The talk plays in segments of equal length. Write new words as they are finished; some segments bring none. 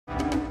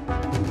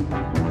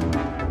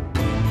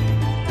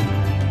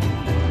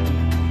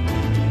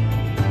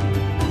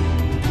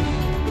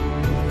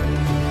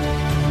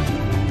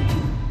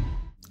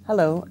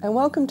Hello, and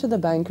welcome to the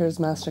Bankers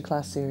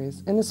Masterclass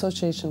series in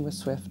association with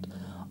SWIFT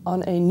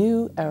on a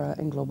new era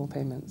in global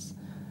payments.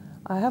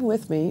 I have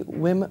with me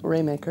Wim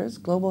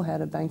Raymaekers, Global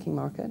Head of Banking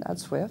Market at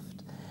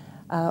SWIFT,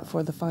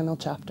 for the final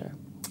chapter.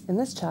 In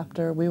this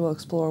chapter, we will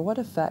explore what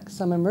effects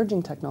some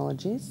emerging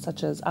technologies,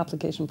 such as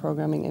application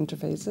programming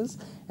interfaces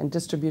and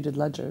distributed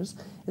ledgers,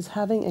 is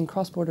having in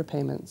cross-border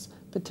payments,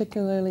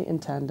 particularly in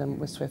tandem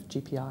with SWIFT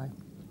GPI.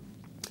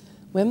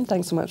 Wim,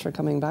 thanks so much for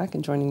coming back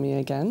and joining me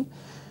again.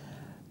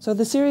 So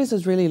the series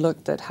has really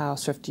looked at how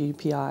SWIFT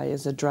GPI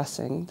is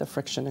addressing the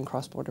friction in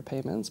cross-border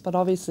payments, but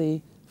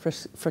obviously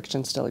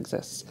friction still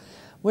exists.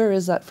 Where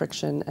is that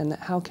friction and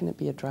how can it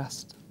be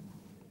addressed?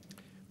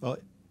 Well,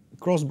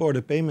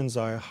 cross-border payments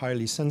are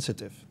highly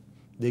sensitive.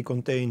 They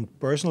contain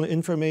personal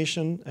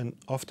information and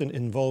often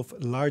involve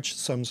large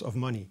sums of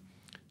money.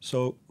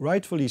 So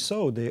rightfully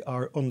so, they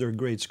are under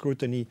great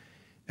scrutiny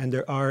and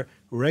there are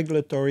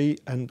regulatory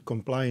and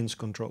compliance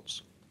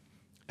controls.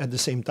 At the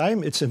same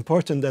time, it's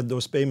important that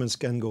those payments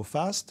can go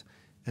fast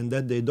and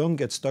that they don't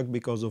get stuck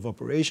because of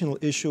operational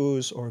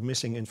issues or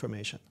missing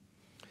information.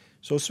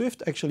 So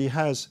SWIFT actually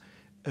has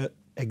an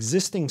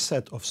existing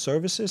set of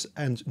services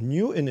and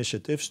new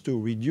initiatives to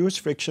reduce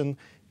friction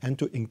and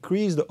to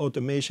increase the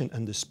automation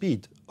and the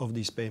speed of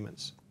these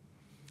payments.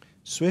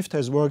 SWIFT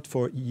has worked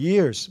for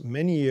years,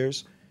 many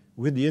years,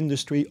 with the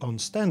industry on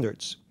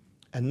standards.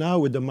 And now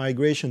with the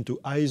migration to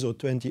ISO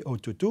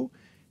 20022,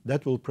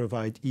 that will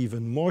provide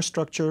even more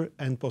structure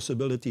and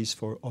possibilities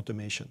for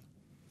automation.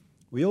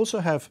 We also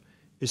have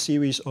a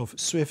series of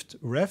SWIFT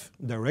Ref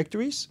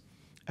directories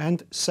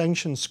and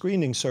sanction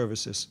screening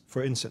services,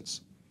 for instance.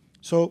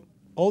 So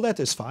all that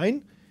is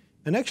fine,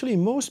 and actually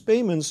most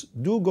payments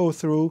do go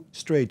through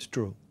straight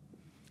through.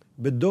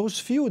 But those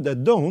few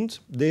that don't,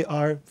 they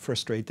are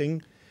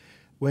frustrating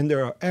when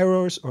there are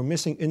errors or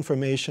missing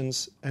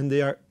informations, and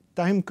they are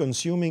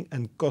time-consuming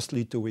and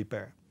costly to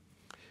repair.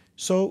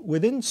 So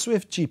within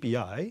SWIFT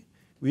GPI,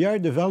 we are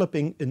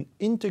developing an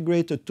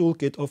integrated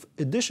toolkit of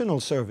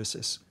additional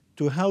services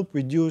to help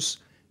reduce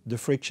the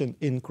friction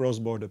in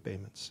cross-border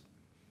payments.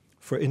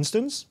 For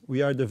instance,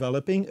 we are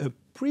developing a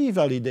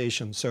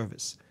pre-validation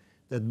service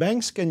that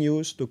banks can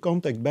use to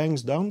contact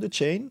banks down the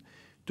chain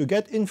to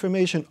get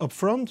information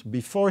upfront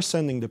before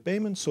sending the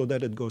payment so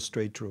that it goes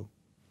straight through.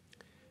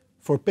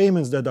 For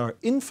payments that are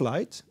in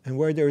flight and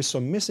where there is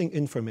some missing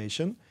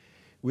information,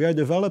 we are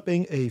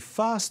developing a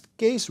fast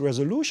case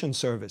resolution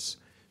service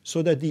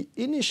so that the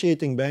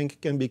initiating bank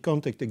can be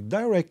contacted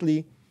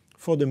directly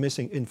for the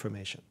missing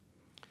information.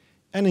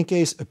 And in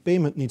case a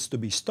payment needs to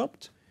be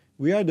stopped,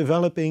 we are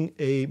developing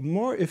a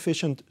more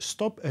efficient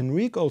stop and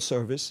recall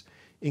service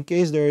in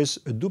case there is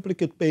a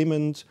duplicate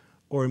payment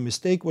or a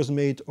mistake was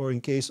made or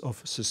in case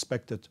of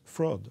suspected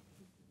fraud.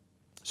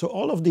 So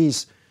all of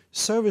these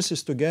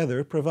services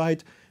together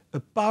provide a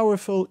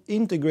powerful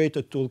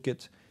integrated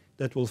toolkit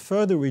that will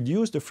further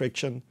reduce the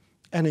friction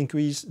and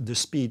increase the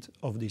speed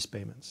of these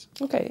payments.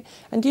 Okay,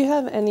 and do you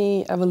have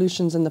any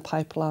evolutions in the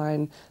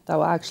pipeline that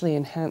will actually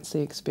enhance the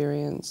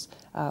experience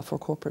for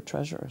corporate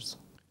treasurers?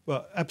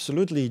 Well,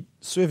 absolutely.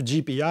 SWIFT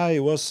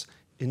GPI was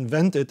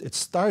invented, it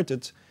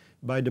started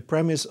by the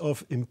premise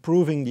of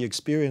improving the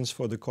experience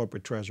for the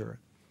corporate treasurer.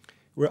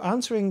 We're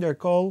answering their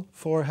call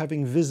for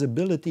having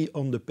visibility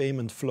on the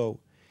payment flow.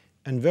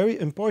 And very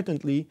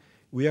importantly,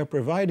 we are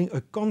providing a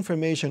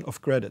confirmation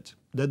of credit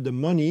that the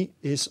money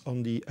is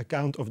on the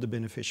account of the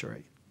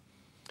beneficiary.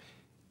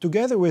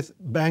 Together with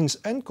banks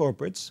and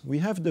corporates, we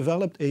have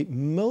developed a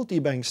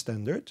multi-bank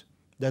standard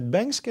that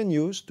banks can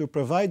use to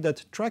provide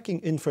that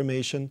tracking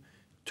information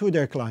to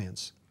their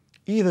clients,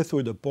 either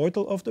through the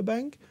portal of the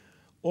bank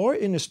or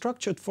in a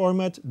structured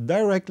format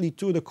directly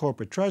to the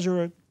corporate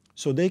treasurer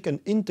so they can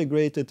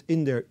integrate it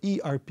in their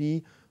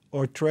ERP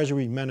or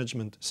treasury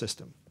management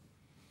system.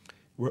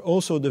 We're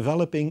also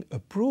developing a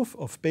proof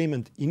of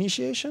payment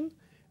initiation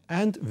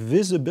and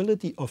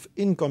visibility of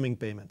incoming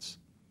payments.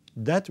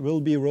 That will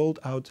be rolled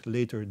out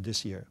later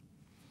this year.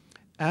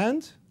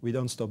 And we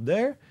don't stop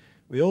there.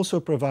 We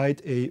also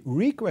provide a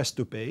request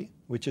to pay,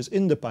 which is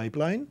in the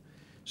pipeline,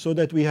 so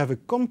that we have a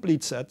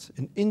complete set,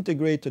 an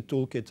integrated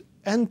toolkit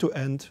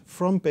end-to-end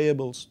from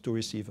payables to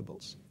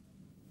receivables.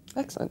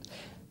 Excellent.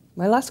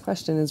 My last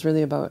question is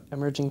really about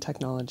emerging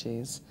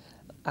technologies.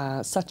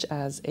 Such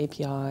as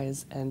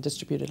APIs and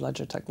distributed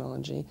ledger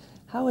technology.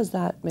 How is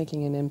that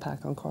making an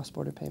impact on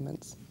cross-border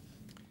payments?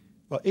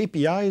 Well,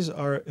 APIs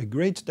are a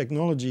great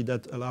technology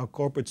that allow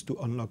corporates to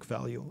unlock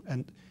value.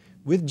 And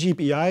with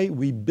GPI,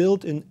 we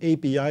built in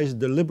APIs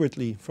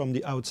deliberately from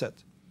the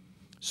outset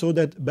so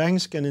that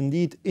banks can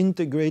indeed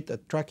integrate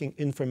that tracking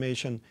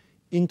information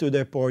into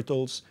their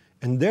portals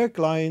and their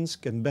clients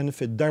can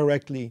benefit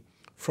directly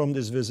from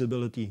this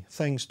visibility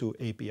thanks to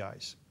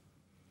APIs.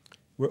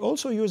 We're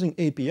also using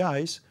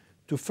APIs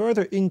to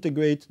further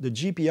integrate the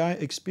GPI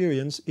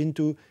experience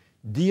into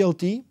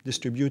DLT,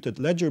 distributed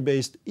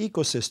ledger-based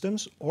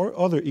ecosystems, or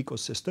other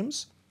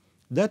ecosystems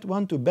that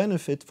want to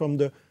benefit from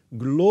the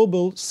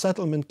global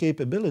settlement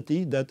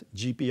capability that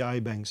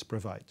GPI banks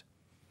provide.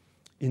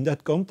 In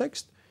that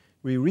context,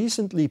 we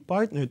recently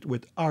partnered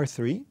with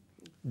R3,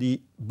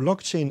 the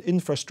blockchain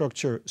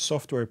infrastructure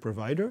software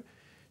provider,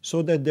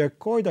 so that their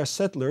Corda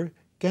settler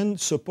can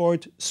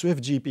support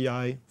Swift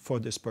GPI for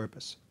this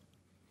purpose.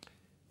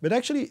 But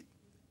actually,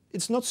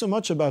 it's not so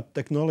much about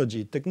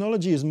technology.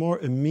 Technology is more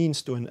a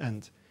means to an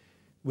end.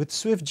 With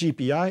Swift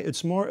GPI,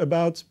 it's more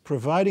about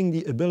providing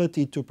the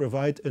ability to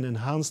provide an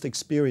enhanced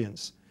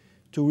experience,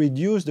 to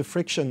reduce the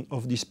friction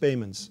of these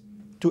payments,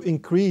 to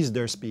increase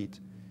their speed.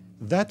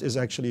 That is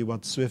actually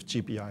what Swift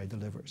GPI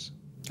delivers.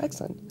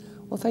 Excellent.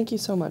 Well, thank you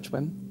so much,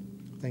 Wim.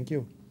 Thank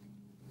you.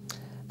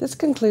 This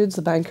concludes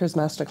the Bankers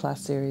Masterclass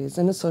series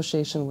in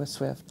association with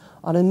Swift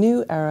on a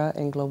new era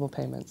in global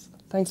payments.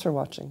 Thanks for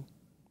watching.